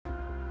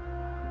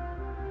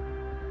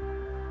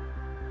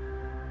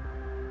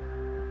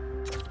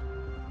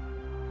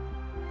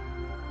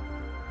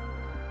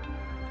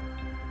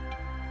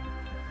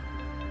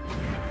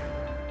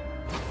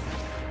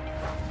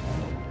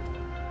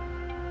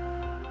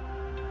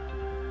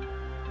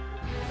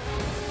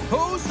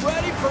Who's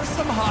ready for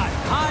some hot?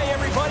 Hi,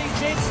 everybody.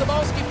 James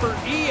Samowski for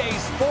EA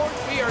Sports.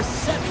 We are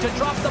set to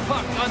drop the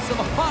puck on some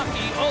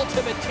Hockey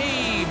Ultimate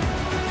Team.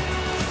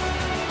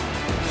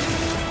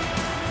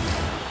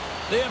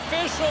 The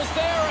officials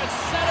there at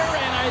center,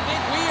 and I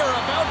think we are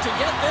about to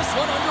get this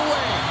one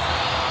underway.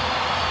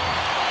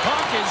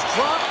 Puck is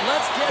dropped.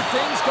 Let's get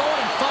things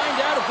going and find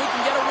out if we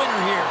can get a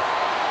winner here.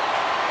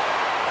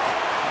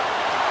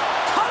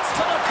 Cuts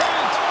to the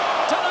paint.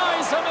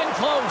 Denies him in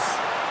close.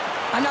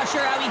 I'm not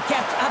sure how he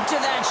kept up to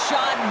that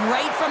shot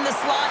right from the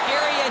slot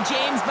area,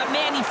 James, but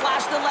man, he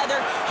flashed the leather.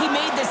 He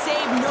made the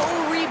save, no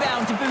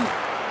rebound to boot.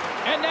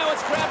 And now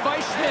it's grabbed by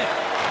Schmidt.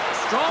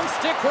 Strong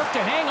stick work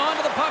to hang on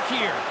to the puck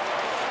here.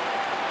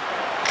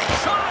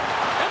 Shot,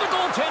 and the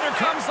goaltender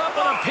comes up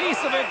with a piece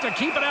of it to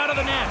keep it out of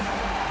the net.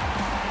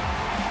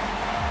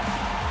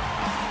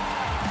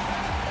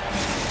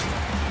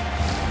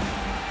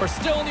 We're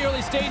still in the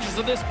early stages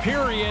of this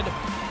period.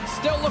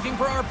 Still looking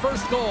for our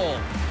first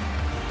goal.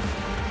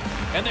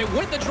 And they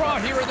win the draw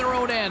here in their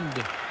own end.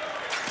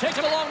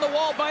 Taken along the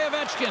wall by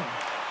Ovechkin.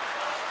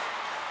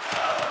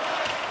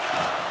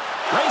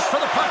 Race for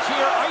the puck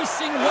here.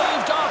 Icing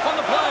waved off on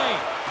the play.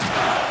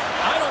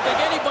 I don't think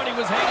anybody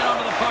was hanging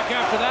onto the puck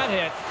after that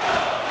hit.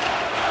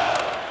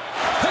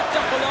 Picked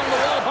up along the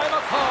wall by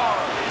McCarr.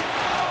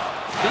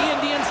 The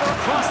Indians are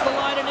across the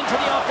line and into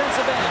the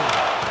offensive end.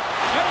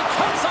 And he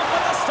comes up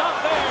with a stop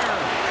there.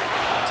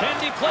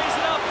 Tendy plays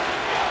it up.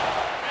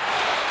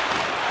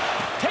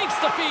 Takes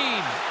the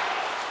feed.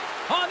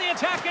 On the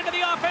attack into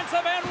the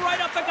offensive end,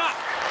 right up the gut.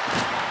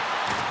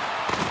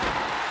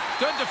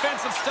 Good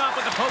defensive stop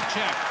with the poke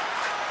check.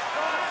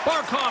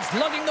 Barkov's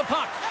lugging the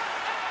puck.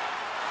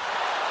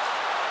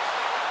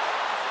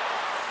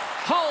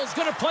 Hull's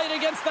going to play it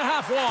against the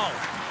half wall.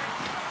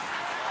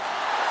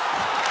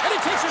 And he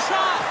takes a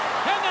shot.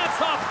 And that's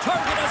off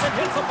target as it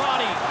hits a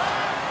body.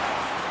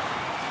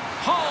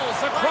 Hull's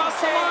across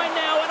the line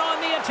now and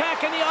on the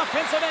attack in the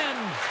offensive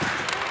end.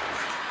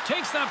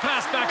 Takes that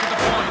pass back at the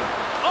point.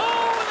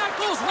 Oh, and that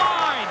goes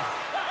wide.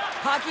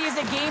 Hockey is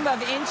a game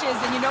of inches,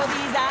 and you know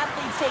these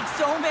athletes take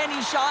so many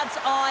shots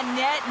on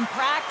net in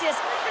practice.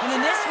 And in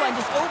this one,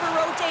 just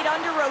over-rotate,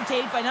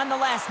 under-rotate, but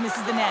nonetheless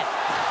misses the net.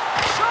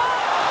 Shot!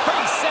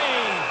 Big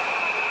save.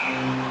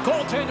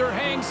 Goaltender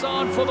hangs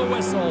on for the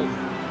whistle.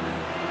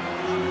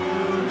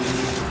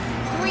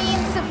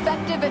 Green's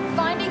effective at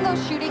finding those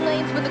shooting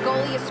lanes when the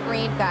goalie is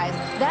screened, guys.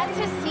 That's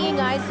his seeing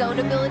eye zone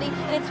ability,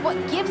 and it's what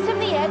gives him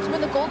the edge when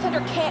the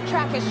goaltender can't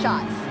track his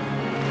shots.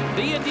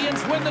 The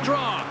Indians win the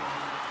draw.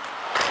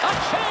 A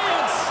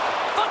chance!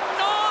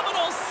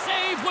 Phenomenal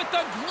save with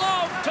the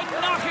glove to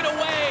knock it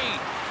away.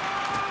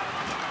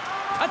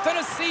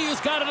 Athanasiou's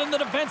got it in the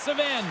defensive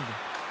end.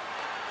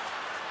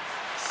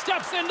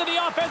 Steps into the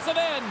offensive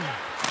end.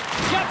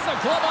 Gets a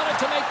glove on it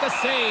to make the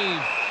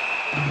save.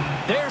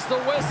 There's the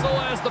whistle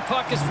as the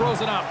puck is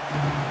frozen up.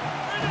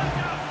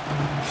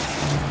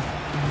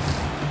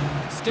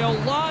 Still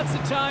lots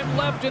of time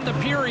left in the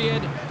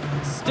period.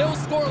 Still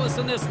scoreless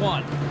in this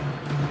one.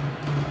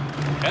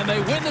 And they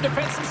win the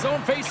defensive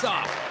zone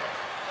faceoff.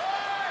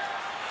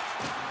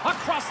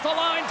 Across the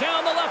line,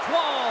 down the left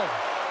wall.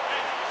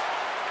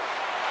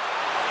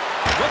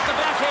 With the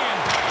backhand.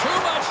 Too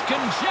much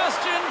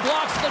congestion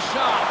blocks the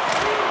shot.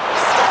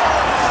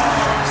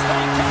 Scores!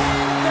 They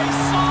came, they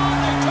saw,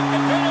 they took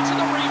advantage of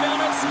the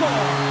rebound and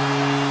scored.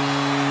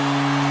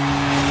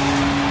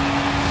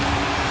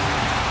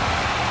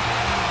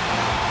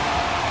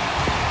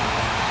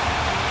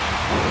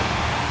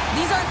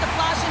 These aren't the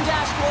flash and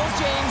dash goals,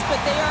 James, but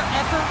they are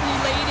effort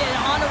related.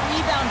 On a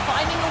rebound,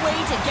 finding a way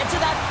to get to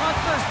that puck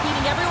first,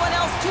 beating everyone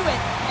else to it,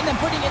 and then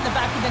putting it in the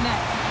back of the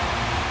net.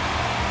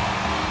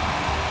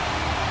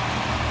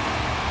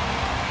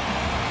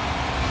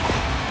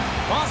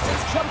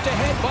 Boston's jumped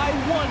ahead by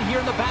 1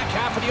 here in the back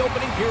half of the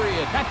opening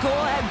period. That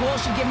goal-ahead goal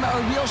should give them a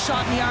real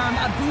shot in the arm,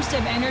 a boost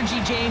of energy,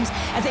 James,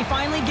 as they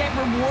finally get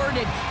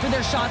rewarded for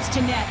their shots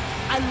to net.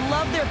 I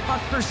love their puck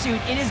pursuit.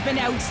 It has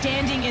been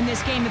outstanding in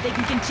this game. If they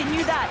can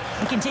continue that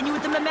and continue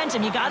with the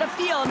momentum, you got to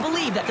feel and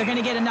believe that they're going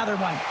to get another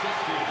one.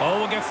 Oh,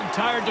 we'll get some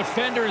tired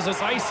defenders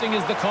as icing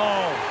is the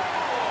call.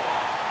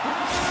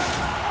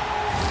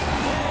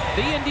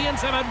 The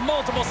Indians have had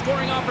multiple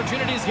scoring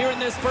opportunities here in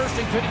this first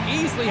and could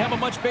easily have a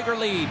much bigger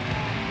lead.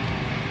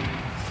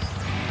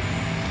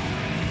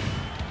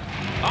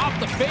 Off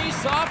the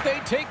face-off, they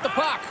take the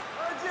puck.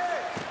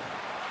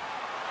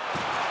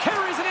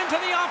 Carries it into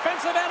the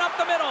offensive end up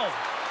the middle.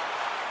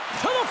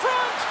 To the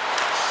front.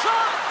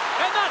 Shot.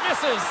 And that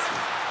misses.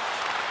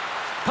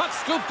 Puck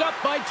scooped up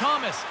by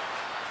Thomas.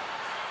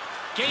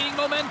 Gaining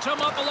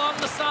momentum up along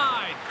the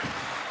side.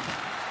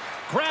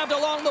 Grabbed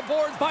along the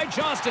boards by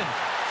Johnston.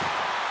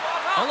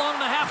 Along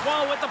the half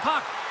wall with the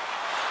puck.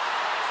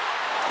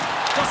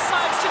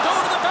 Decides to go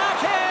to the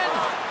backhand.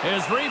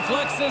 His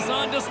reflexes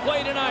on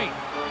display tonight.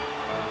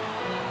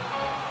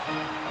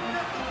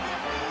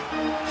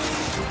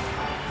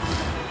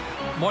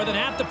 More than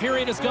half the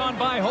period has gone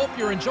by. Hope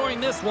you're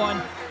enjoying this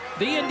one.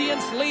 The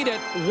Indians lead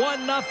it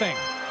 1-0.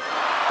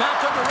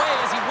 Back underway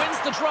as he wins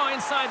the the draw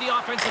inside the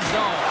offensive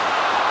zone.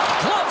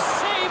 Glove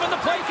save, and the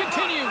play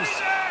continues.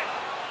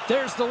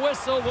 There's the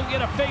whistle. We'll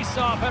get a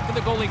face-off after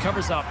the goalie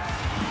covers up.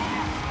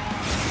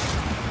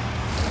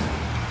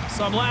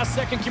 Some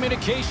last-second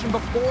communication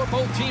before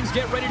both teams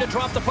get ready to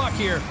drop the puck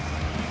here.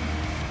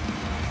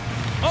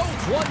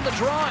 Oates won the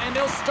draw, and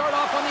they'll start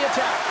off on the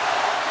attack.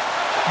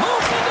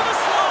 Moves into the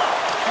slot,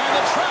 and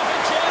the traffic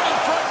jam in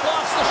front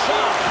blocks the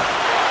shot.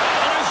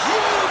 And a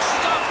huge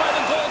stop by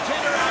the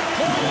goaltender at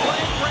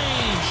point-blank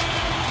range.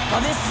 Well,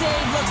 this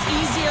save looks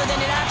easier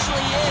than it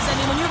actually is. I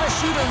mean, when you have a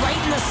shooter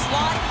right in the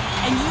slot,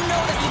 and you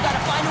know that you've got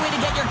to find a way to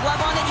get your glove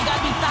on it, you got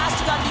to be fast,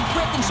 you got to be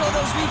quick and show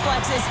those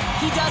reflexes.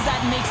 He does that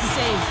and makes the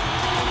save.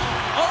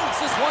 Oates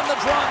has won the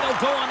draw, and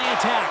they'll go on the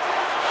attack.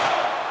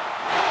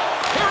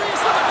 Here he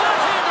is with the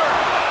backhander.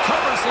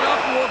 Covers it up,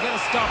 and we'll get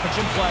a stoppage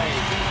in play.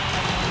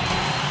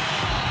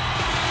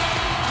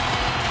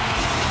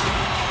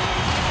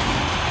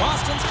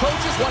 Boston's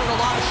coaches wanted a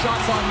lot of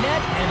shots on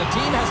net, and the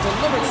team has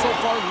delivered so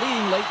far,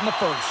 leading late in the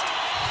first.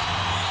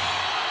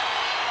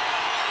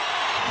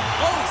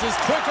 Oates is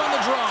quick on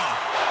the draw.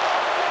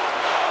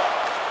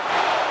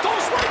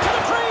 Goes right to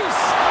the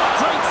crease.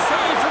 Great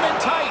save from in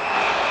tight.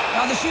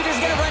 Now the shooter's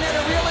going to run out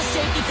of real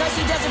estate because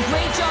he does a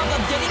great job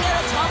of getting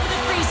out of top of the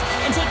crease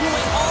and taking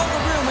away all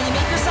the room. When you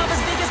make yourself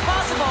as big as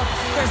possible,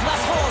 there's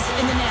less holes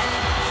in the net.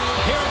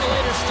 Here in the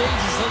later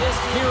stages of this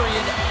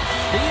period,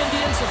 the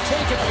Indians have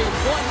taken a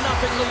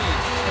 1-0 lead.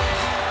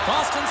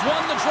 Boston's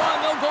won the draw,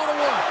 and they'll go to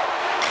work.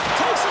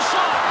 Takes a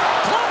shot.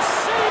 Close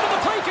save, and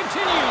the play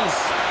continues.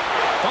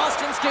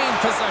 Boston's gained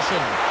possession.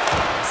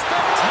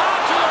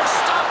 Spectacular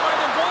stop by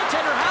the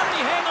goaltender. How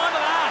did he hang on to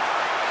that?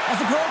 As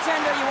a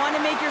goaltender, you want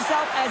to make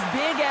yourself as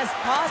big as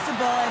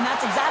possible, and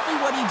that's exactly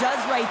what he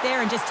does right there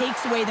and just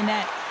takes away the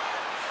net.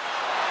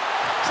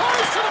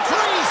 Tries to the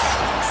crease.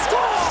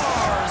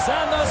 Scores!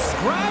 And the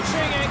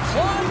scratching and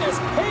clawing has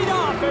paid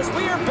off as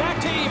we are back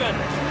to even.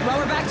 Well,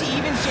 we're back to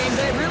evens, James.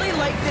 I really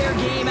like their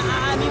game.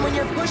 I mean, when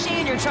you're pushing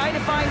and you're trying to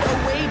find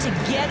a way to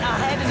get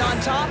ahead and on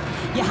top,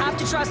 you have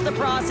to trust the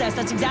process.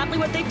 That's exactly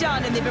what they've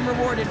done, and they've been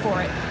rewarded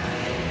for it.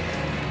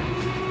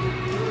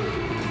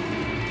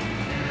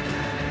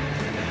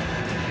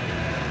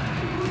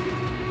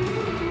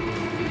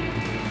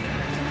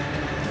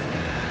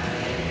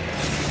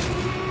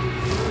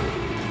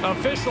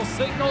 Official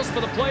signals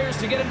for the players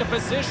to get into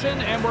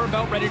position, and we're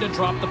about ready to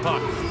drop the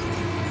puck.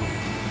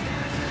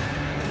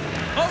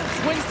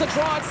 Oates wins the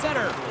draw at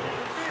center.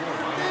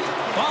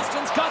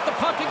 Boston's got the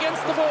puck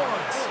against the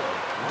boards.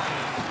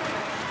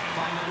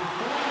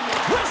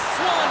 Wrists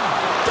one.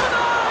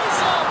 Denies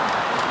him.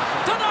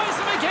 Denies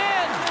him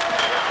again.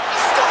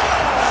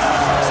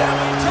 Scores! And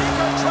we take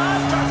a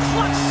drive to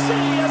Clutch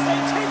City as they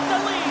take the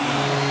lead.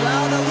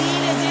 Well, the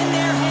lead is in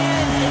their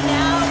hands, and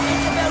now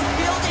it's about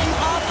building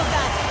off of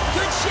that.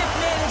 Good shift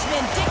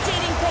management,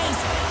 dictating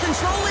pace,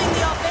 controlling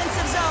the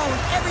offensive zone.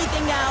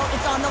 Everything now,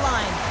 it's on the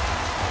line.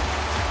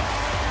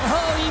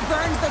 Oh, he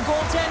burns the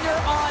goaltender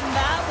on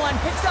that one.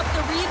 Picks up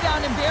the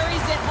rebound and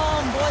buries it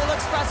home. Boy,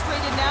 looks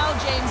frustrated now.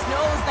 James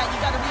knows that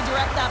you got to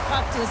redirect that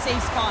puck to a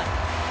safe spot.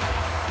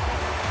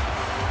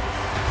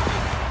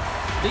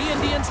 The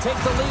Indians take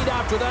the lead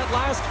after that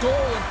last goal.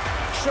 And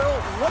Cheryl,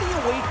 what do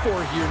you wait for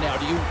here now?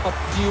 Do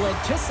you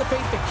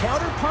anticipate the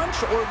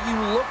counterpunch, or do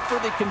you look for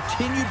the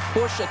continued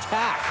push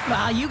attack?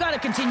 Well, you got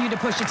to continue to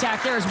push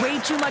attack. There is way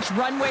too much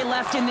runway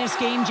left in this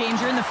game, James.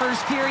 You're in the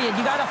first period.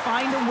 You got to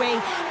find a way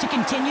to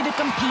continue to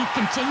compete,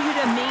 continue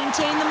to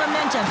maintain the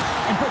momentum,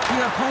 and put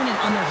your opponent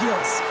on their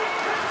heels.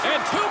 And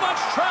too much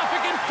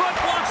traffic in front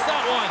blocks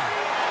that one.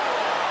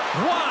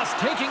 Ross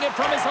taking it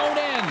from his own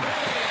end.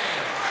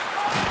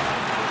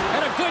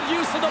 And a good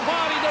use of the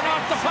body to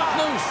knock the puck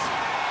loose.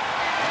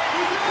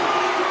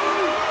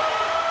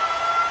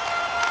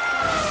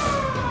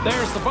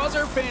 There's the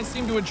buzzer. Fans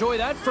seem to enjoy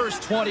that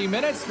first 20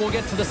 minutes. We'll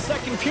get to the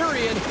second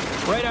period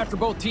right after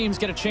both teams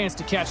get a chance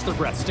to catch their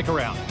breath. Stick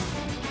around.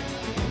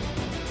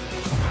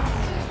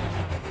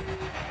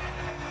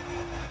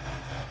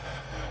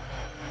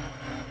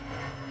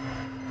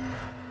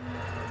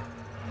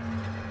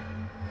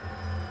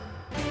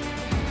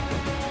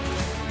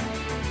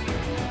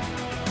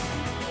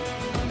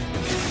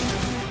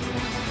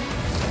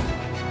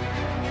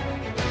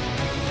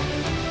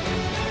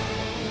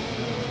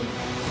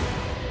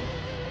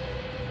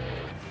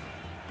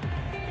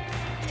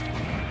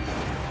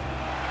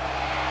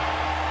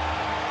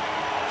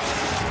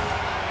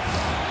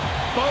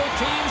 Both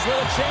teams with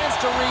a chance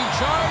to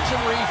recharge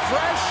and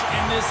refresh,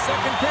 and this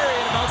second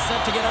period about set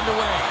to get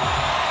underway.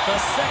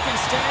 The second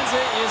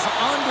stanza is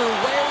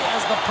underway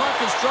as the puck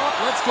is dropped.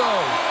 Let's go.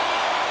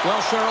 Well,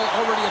 Cheryl,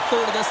 already a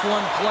third of this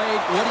one played.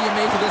 What do you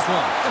make of this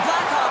one? The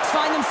Blackhawks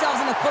find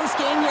themselves in a close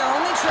game here,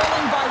 only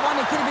trailing by one.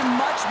 It could have been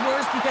much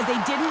worse because they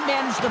didn't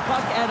manage the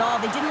puck at all.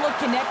 They didn't look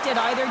connected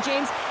either,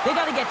 James. They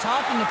got to get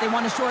talking if they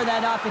want to shore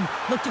that up and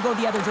look to go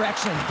the other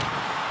direction.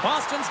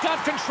 Boston's got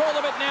control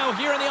of it now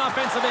here in the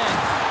offensive end.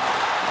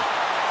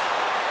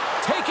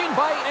 Taken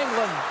by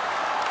England.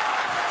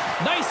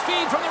 Nice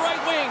feed from the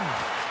right wing.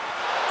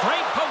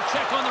 Great poke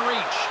check on the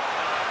reach.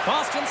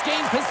 Boston's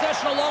gained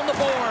possession along the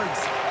boards.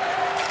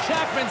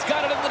 Jackman's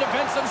got it in the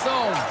defensive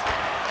zone.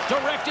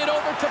 Directed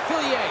over to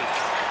Fillier.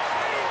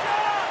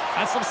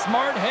 That's some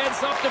smart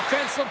heads-up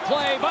defensive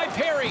play by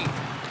Perry.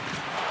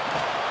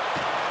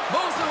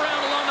 Moves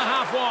around along the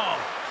half wall.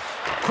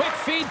 Quick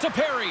feed to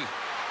Perry.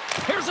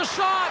 Here's a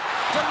shot.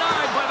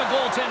 Denied by the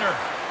goaltender.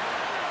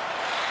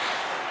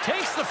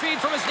 Takes the feed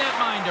from his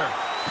netminder.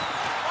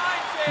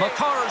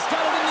 Makar's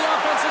got it in the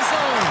offensive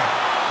zone.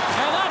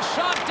 And that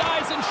shot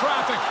dies in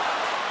traffic.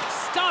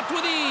 Stopped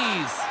with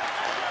ease.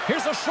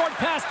 Here's a short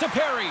pass to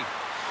Perry.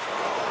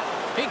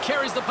 He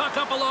carries the puck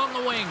up along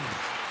the wing.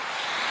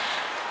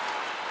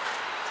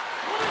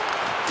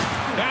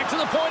 Back to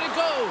the point it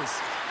goes.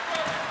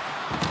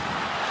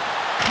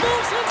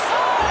 Moves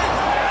inside.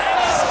 And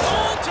his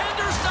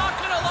goaltender's not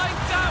going to like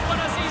that one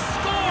as he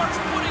scores,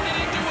 putting it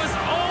into his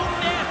own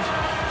net.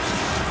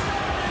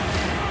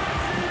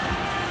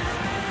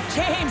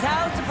 James,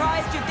 how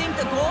surprised do you think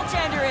the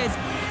goaltender is?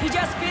 He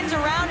just spins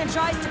around and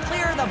tries to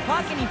clear the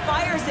puck, and he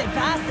fires it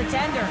past the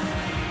tender.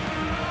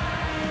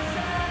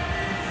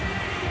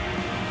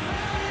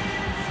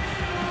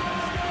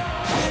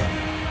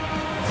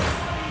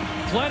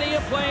 Plenty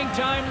of playing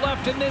time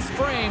left in this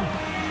frame.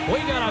 We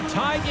got a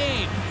tie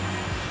game.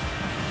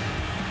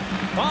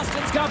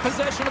 Boston's got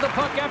possession of the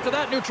puck after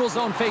that neutral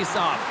zone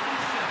faceoff.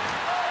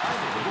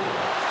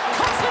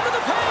 Cuts into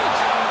the paint.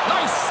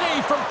 Nice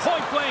save from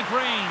point-blank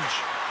range.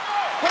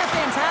 What a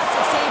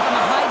fantastic save from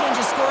a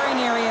high-danger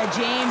scoring area,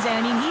 James. And,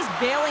 I mean, he's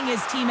bailing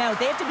his team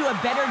out. They have to do a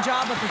better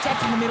job of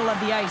protecting the middle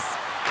of the ice.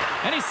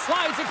 And he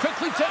slides it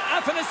quickly to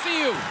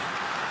Athanasiou.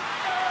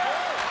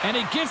 And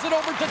he gives it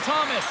over to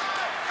Thomas.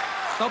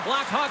 The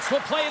Blackhawks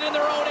will play it in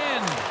their own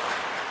end.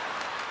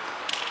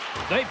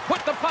 They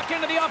put the puck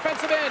into the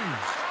offensive end.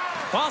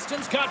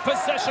 Boston's got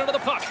possession of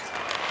the puck.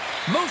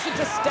 Moves it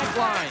to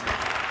Steckline.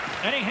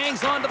 And he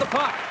hangs on to the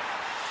puck.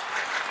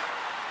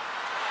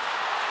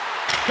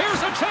 Here's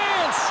a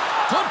chance.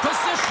 Good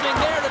positioning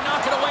there to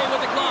knock it away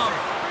with the glove.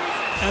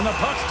 And the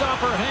puck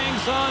stopper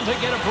hangs on to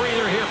get a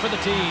breather here for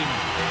the team.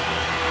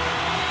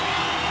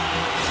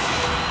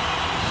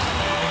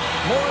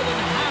 More than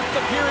half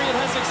the period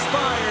has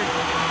expired.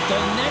 The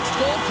next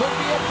goal could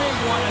be a big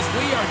one as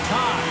we are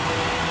tied.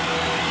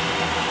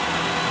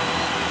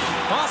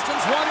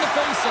 Boston's won the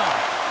faceoff.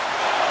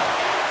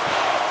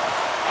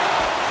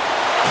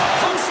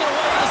 Pumps it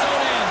away in his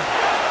own end.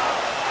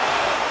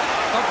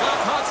 The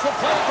Blackhawks will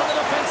play from the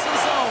defensive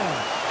zone.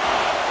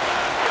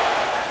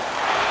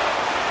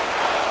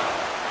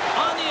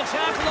 On the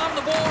attack along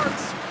the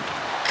boards.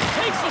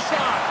 Takes a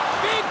shot.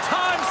 Big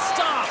time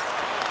stop.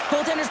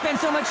 Goaltender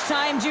spends so much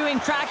time doing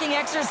tracking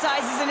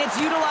exercises, and it's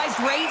utilized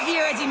right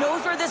here as he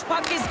knows where this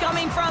puck is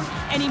coming from,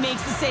 and he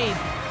makes the save.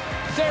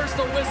 There's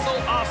the whistle.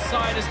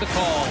 Offside is the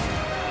call.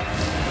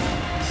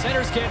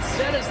 Centers get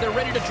set as they're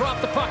ready to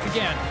drop the puck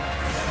again.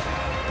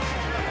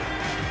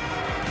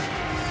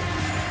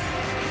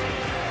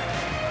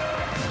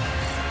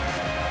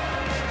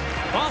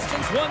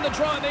 Boston's won the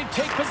draw, and they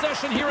take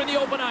possession here in the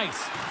open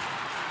ice.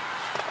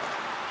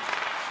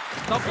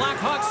 The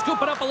Blackhawks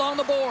scoop it up along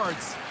the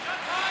boards.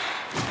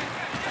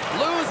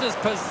 Loses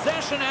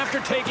possession after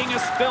taking a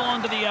spill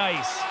onto the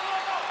ice.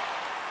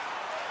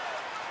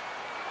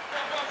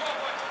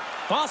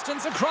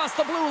 Boston's across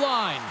the blue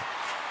line.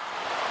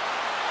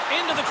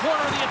 Into the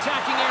corner of the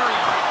attacking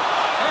area.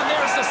 And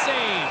there's the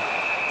save.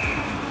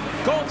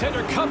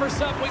 Goaltender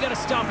covers up. We got a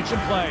stoppage in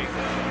play.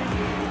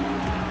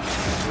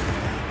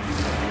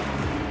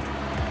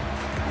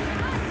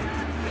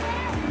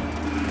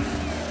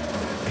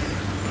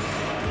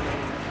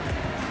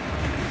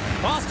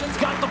 Boston's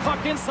got the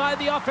puck inside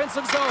the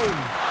offensive zone.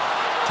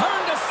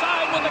 Turned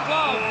aside with the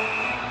glove.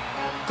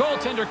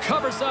 Goaltender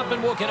covers up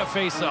and we'll get a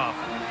face-off.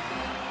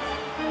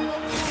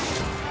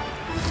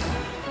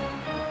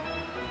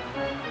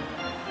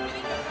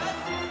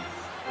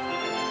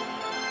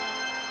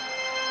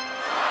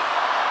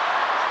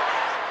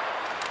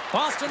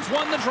 Boston's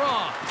won the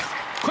draw.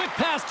 Quick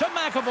pass to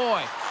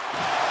McAvoy.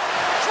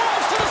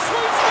 Drives to the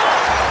sweet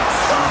spot.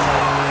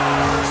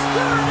 Scores!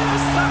 There it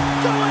is, the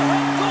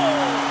go-ahead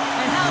goal.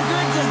 And how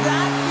good does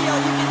that feel?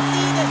 You can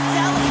see the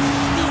selling.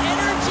 The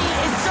energy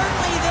is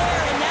certainly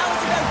there, and now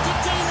it's about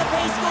dictating the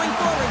pace going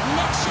forward.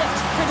 Next shift,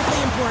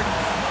 critically important.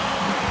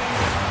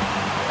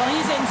 Well,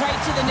 he's in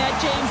tight to the net,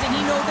 James, and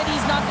he knows that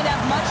he's not going to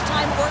have much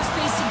time or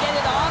space to get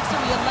it off,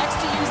 so he elects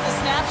to use the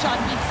snapshot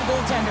and beats the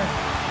goaltender.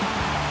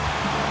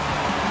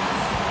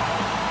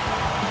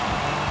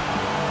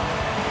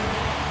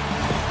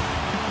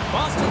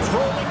 Boston's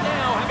rolling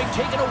now, having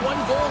taken a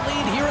one-goal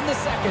lead here in the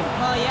second.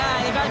 Well,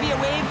 yeah, they've got to be a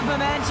wave of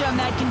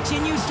momentum that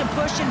continues to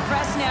push and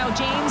press now,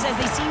 James, as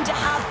they seem to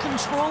have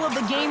control of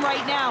the game right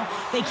now.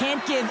 They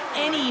can't give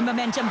any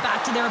momentum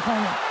back to their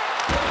opponent.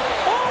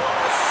 Oh,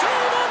 a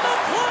save on the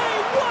play!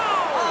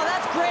 Wow! Oh,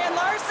 that's grand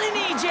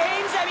larceny,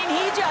 James. I mean,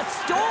 he just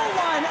stole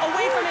one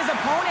away from his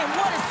opponent.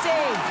 What a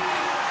save.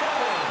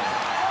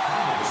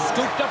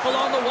 Scooped up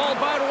along the wall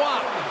by Roy.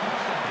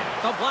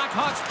 The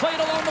Blackhawks played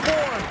along the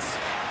boards.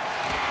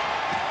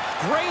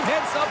 Great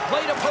heads-up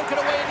play to poke it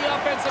away in the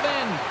offensive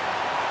end.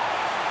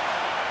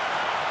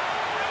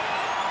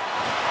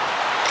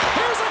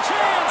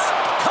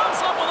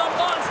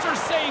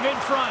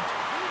 front.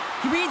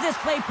 He reads this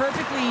play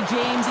perfectly,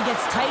 James. He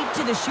gets tight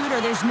to the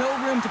shooter. There's no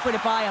room to put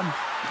it by him.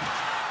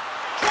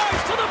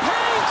 Drives to the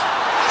paint!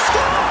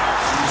 Scores!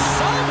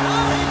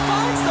 Somehow he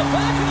finds the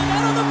back of the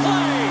net on the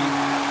play!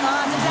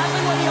 That's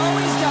exactly what he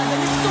always does,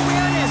 and this is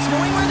awareness,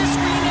 knowing where the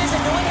screen is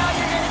and knowing how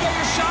you're going to get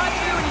your shot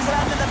through, and he's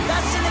after the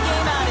best in the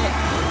game at it.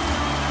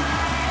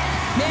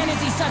 Man, is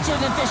he such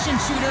an efficient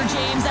shooter,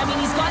 James. I mean,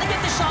 he's got to get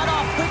the shot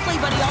off quickly,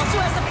 but he also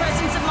has the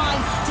presence of mind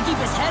to keep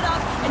his head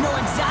up and know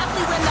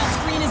exactly when that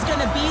screen is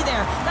going to be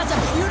there. That's a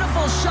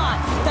beautiful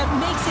shot that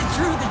makes it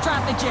through the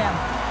traffic jam.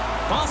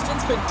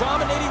 Boston's been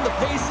dominating the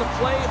pace of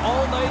play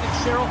all night, and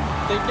Cheryl,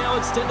 they've now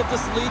extended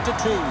this lead to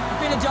 2.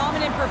 It's been a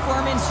dominant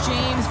performance,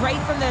 James, right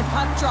from the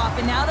puck drop,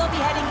 and now they'll be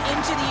heading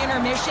into the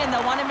intermission.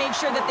 They'll want to make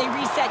sure that they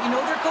reset. You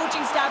know their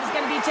coaching staff is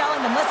going to be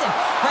telling them, listen,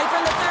 right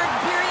from the third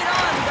period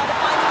on, we got to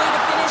find a way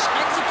to finish,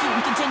 execute,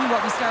 and continue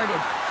what we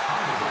started.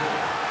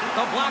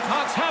 The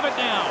Blackhawks have it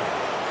now.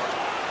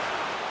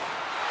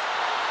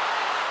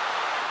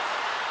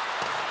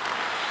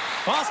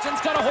 Boston's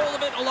got a hold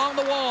of it along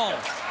the wall.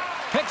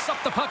 Picks up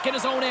the puck in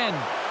his own end. A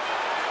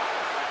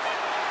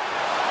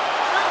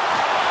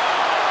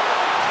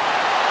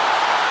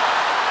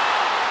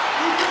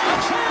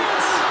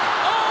chance!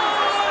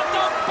 Oh, at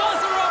the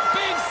buzzer, a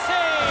big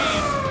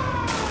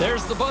save!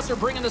 There's the buzzer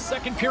bringing the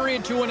second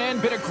period to an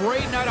end. Been a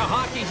great night of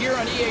hockey here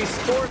on EA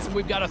Sports, and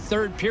we've got a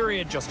third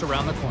period just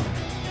around the corner.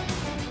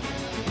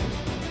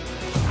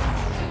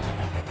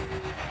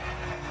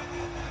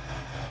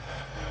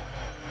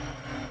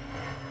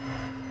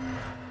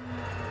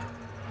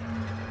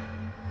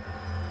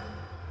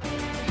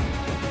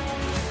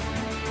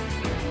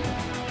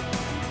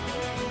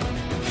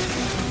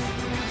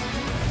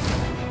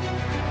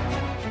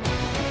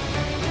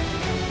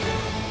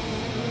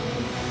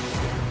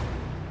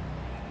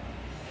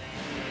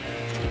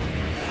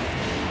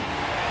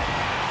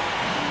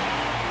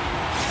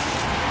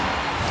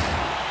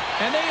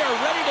 And they are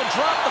ready to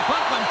drop the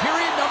puck on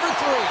period number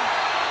 3.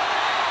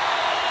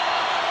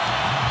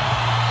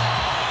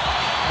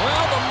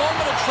 Well, the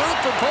moment of truth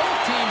for both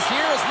teams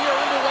here as we are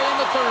underway in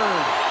the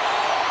third.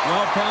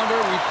 Well,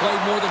 Pounder, we've played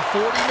more than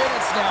 40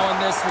 minutes now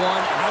in this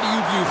one. How do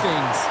you view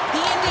things?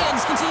 The Indians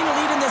continue to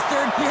lead in this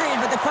third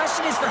period, but the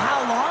question is for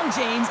how long,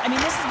 James? I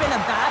mean, this has been a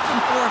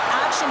back-and-forth,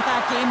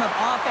 action-packed game of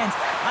offense.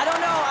 I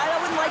don't know. I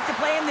wouldn't like to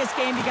play in this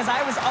game because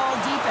I was all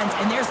defense,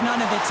 and there's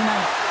none of it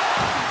tonight.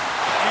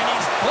 And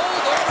he's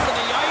pulled over to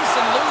the ice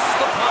and loses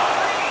the puck.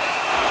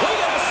 We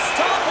got a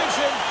stoppage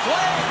in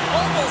play.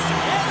 Almost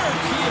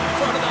anarchy in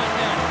front of that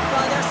net.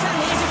 Well, there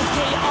certainly is. It was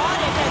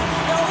chaotic, and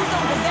their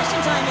ozone possession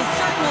time is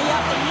certainly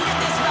up. They needed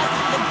this rest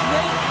with a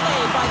great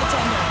play by the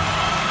tender.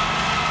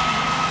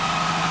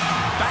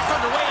 Back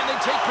underway, and they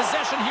take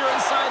possession here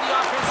inside the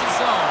offensive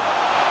zone.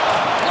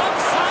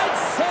 Left side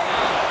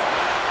save.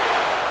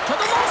 To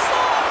the low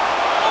slot.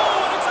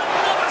 Oh, and it's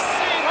another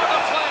save on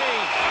the play.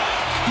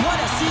 What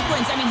a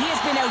sequence. I mean, he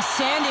has been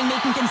outstanding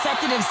making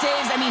consecutive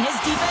saves. I mean, his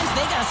defense,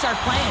 they got to start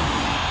playing.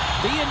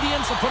 The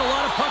Indians have put a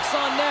lot of pucks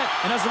on net,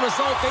 and as a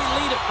result, they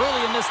lead it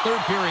early in this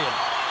third period.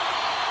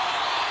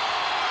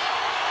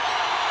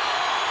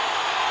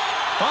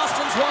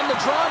 Boston's won the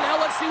draw.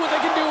 Now let's see what they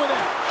can do with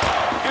it.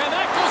 And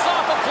that goes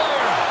off a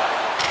player.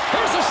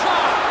 Here's a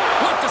shot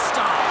with the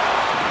stop.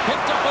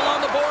 Picked up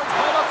along the boards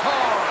by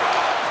McCall.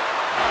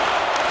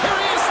 Here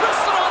he is,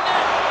 wristed on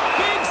net.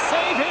 Big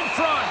save in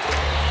front.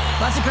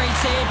 That's a great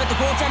save, but the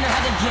goaltender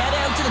had to get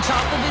out to the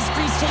top of his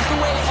crease, take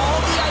away all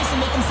the ice,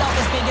 and make himself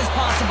as big as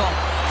possible.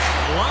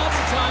 Lots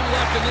of time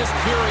left in this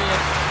period.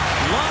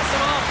 Lots of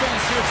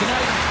offense here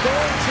tonight.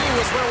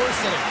 4-2 is where we're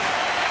sitting.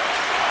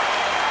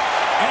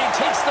 And he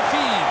takes the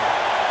feed.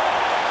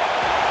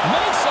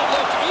 Makes it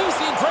look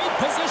easy. Great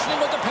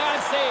positioning with the pad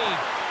save.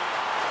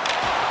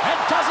 And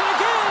does it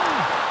again.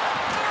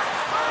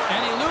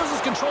 And he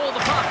loses control of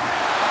the puck.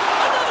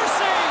 Another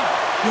save.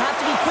 You have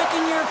to be quick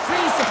in your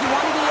crease if you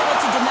want to be able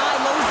to deny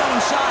low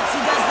zone shots.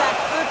 He does that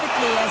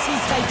perfectly as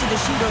he's tight to the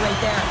shooter right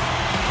there.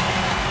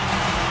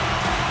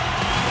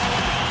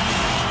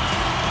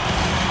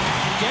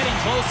 Getting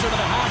closer to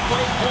the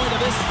halfway point of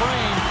this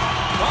frame.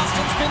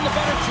 Boston's been the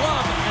better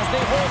club as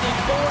they hold a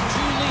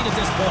 4-2 lead at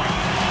this point.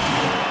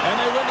 And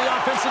they win the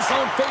offensive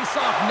zone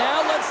face-off.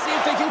 Now let's see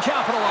if they can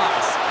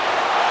capitalize.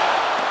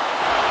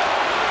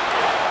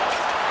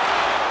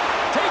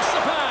 Takes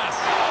the pass.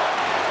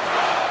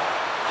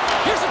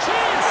 Here's a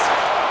chance.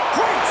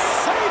 Great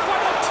save by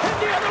the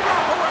Tindy on the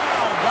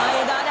wraparound. Well,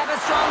 you got to have a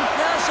strong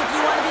push if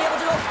you want to be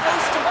able to go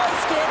close to both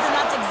kids, and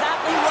that's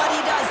exactly what he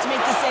does to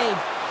make the save.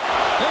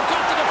 They've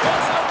got the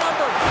defense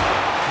outnumbered.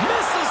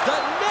 Misses the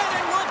net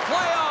and will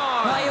play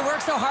on. Well, you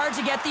work so hard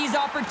to get these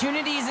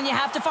opportunities, and you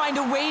have to find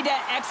a way to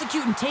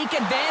execute and take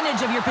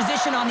advantage of your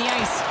position on the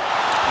ice.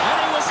 And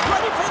he was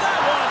ready for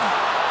that one.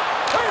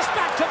 There's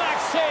back-to-back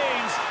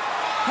saves.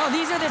 Oh,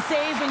 these are the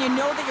saves when you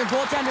know that your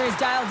goaltender is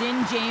dialed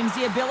in, James.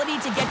 The ability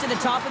to get to the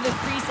top of the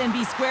crease and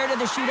be square to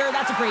the shooter,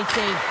 that's a great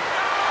save.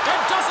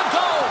 It doesn't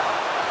go.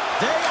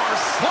 They are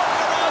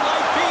swarming around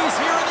like bees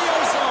here in the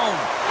ozone.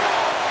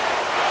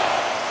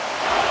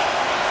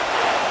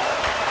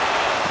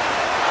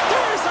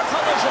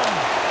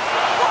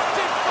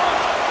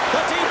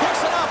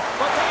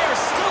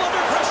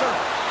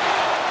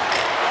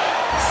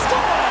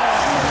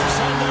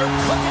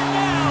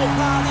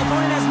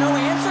 opponent has no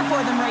answer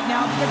for them right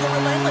now because they're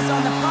relentless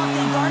on the puck.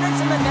 They garnered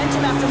some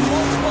momentum after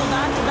multiple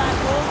back-to-back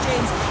goals,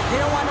 James. They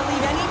don't want to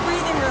leave any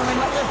breathing room and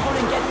let their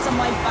opponent get some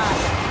life back.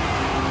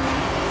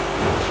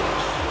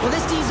 Well,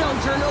 this D-zone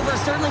turnover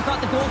certainly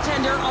caught the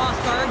goaltender off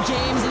guard,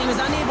 James, and he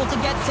was unable to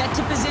get set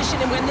to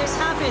position. And when this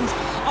happens,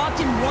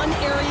 often one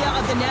area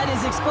of the net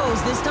is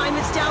exposed. This time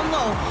it's down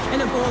low, and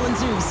a goal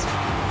ensues.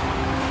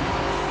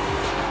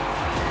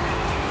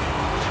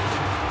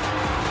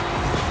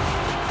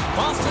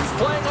 Boston's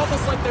playing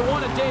almost like they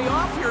want a day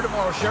off here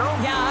tomorrow, Cheryl.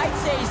 Yeah, I'd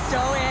say so,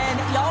 and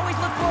you always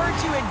look forward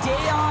to a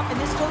day off, and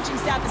this coaching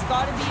staff has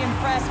got to be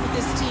impressed with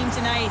this team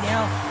tonight. You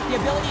know, the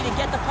ability to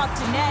get the puck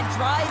to net,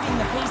 driving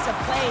the pace of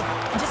play,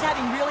 and just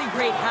having really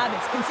great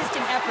habits,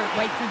 consistent effort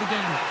right through the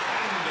game.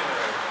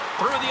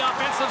 Through the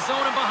offensive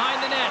zone and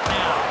behind the net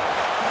now.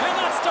 And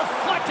that's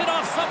deflected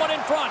off someone in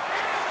front.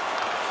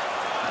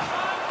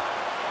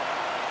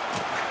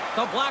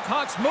 The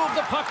Blackhawks move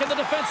the puck in the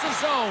defensive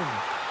zone.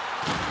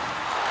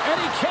 And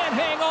he can't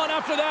hang on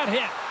after that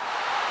hit.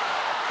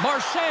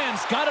 Marchand's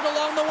got it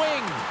along the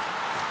wing.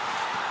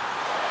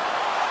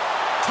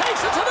 Takes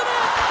it to the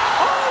net.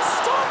 Oh,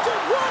 stopped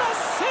it. What a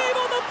save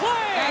on the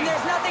play. And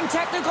there's nothing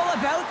technical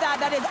about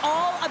that. That is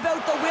all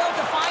about the will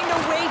to find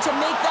a way to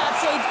make that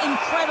save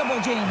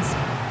incredible, James.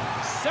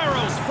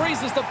 Saros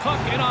freezes the puck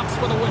and opts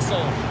for the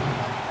whistle.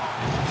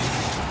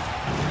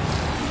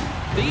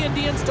 The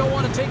Indians don't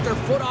want to take their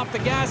foot off the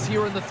gas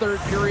here in the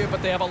third period,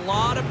 but they have a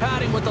lot of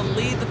padding with the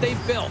lead that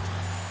they've built.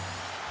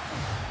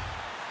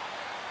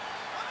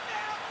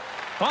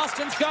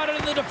 Boston's got it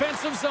in the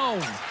defensive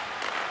zone.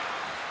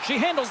 She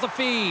handles the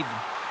feed.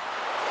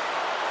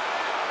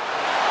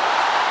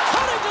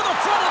 Cutting to the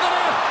front of the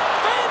net.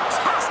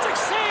 Fantastic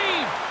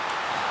save.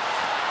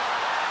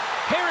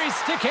 Perry's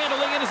stick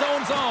handling in his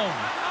own zone.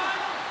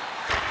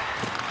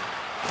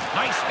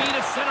 Nice feed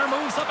at center,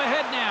 moves up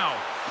ahead now.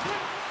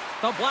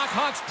 The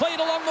Blackhawks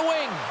played along the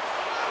wing.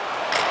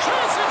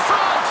 Chance in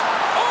front.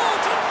 Oh,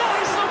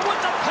 denies them with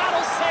the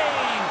paddle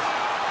save.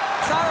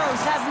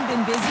 Saros hasn't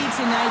been busy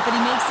tonight, but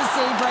he makes the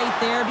save right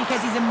there because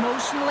he's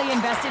emotionally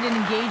invested and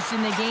engaged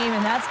in the game,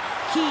 and that's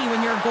key when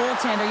you're a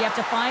goaltender. You have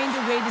to find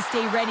a way to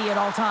stay ready at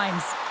all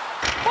times.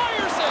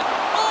 Fires it.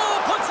 Oh,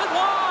 puts it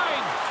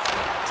wide.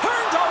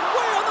 Turned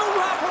away on the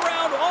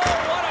wraparound. Oh,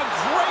 what a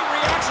great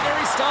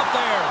reactionary stop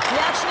there.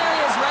 Reactionary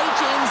is right,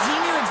 James. He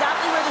knew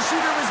exactly where the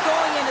shooter was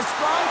going and a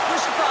strong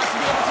push across to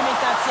be able to make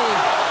that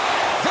save.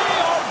 They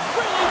are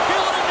really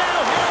feeling it now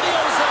here in the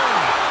ozone.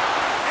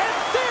 And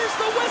there's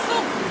the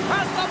whistle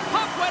as the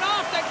puck went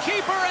off the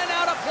keeper and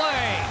out of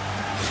play.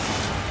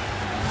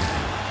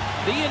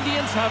 The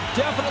Indians have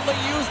definitely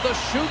used the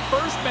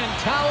shoot-first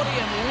mentality,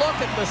 and look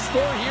at the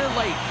score here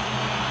late.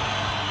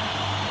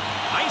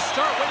 Nice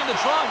start winning the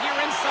draw here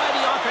inside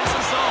the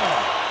offensive zone.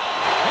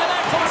 And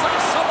that goes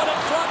off someone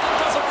in front and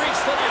doesn't reach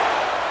the net.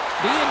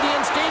 The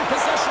Indians gain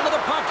possession of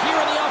the puck here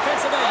in the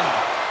offensive end.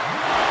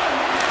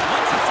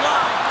 Lets it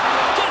fly.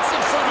 Gets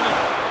in front of it.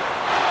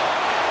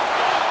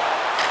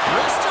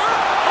 Rister.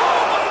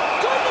 Oh, my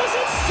goodness,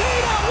 it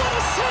stayed out. What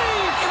a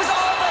save. It was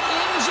all but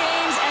in,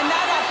 James, and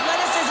that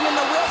athleticism and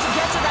the will to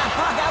get to that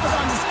puck, that was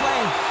on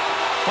display.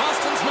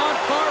 Boston's not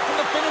far from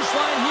the finish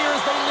line here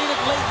as they lead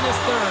it late in this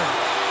third.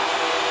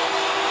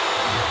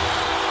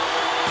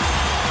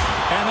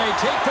 And they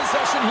take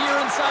possession here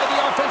inside the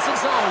offensive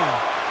zone.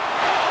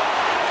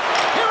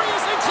 Here he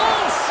is in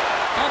close.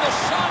 And the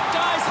shot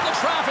dies in the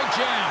traffic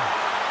jam.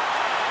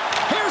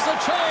 Here's a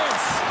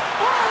chance.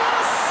 Oh, what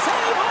a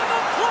save on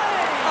the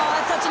play. Oh,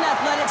 that's such an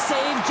athletic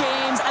save,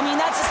 James. I mean,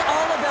 that's just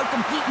all about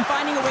competing,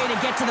 finding a way to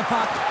get to the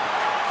puck.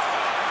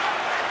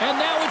 And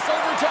now it's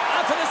over to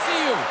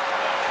Athanasiou.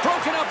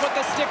 Broken up with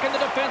the stick in the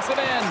defensive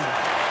end.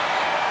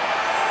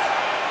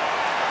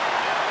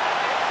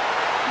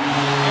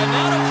 And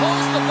now to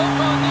close the book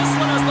on this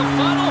one as the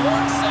final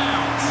horn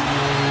sounds.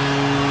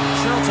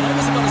 Cheryl, tonight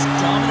was about as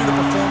dominant a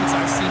performance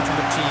I've seen from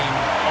the team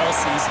all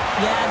season.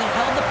 Yeah, they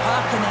held the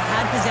puck and they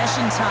had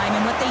possession time,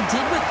 and what they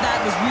did with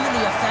that was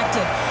really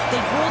effective.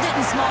 They'd hold it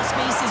in small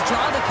spaces,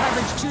 draw the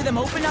coverage to them,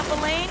 open up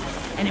a lane,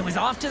 and it was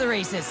off to the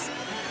races.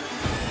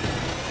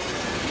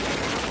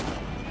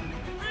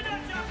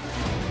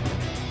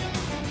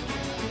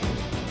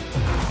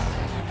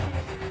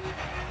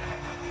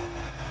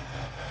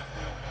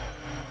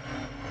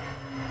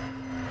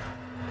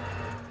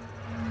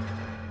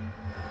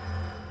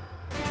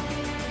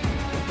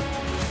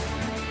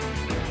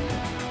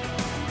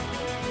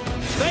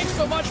 Thanks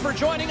so much for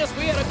joining us.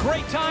 We had a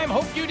great time.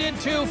 Hope you did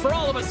too. For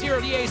all of us here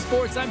at EA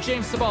Sports, I'm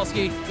James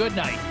Cebulski. Good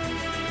night.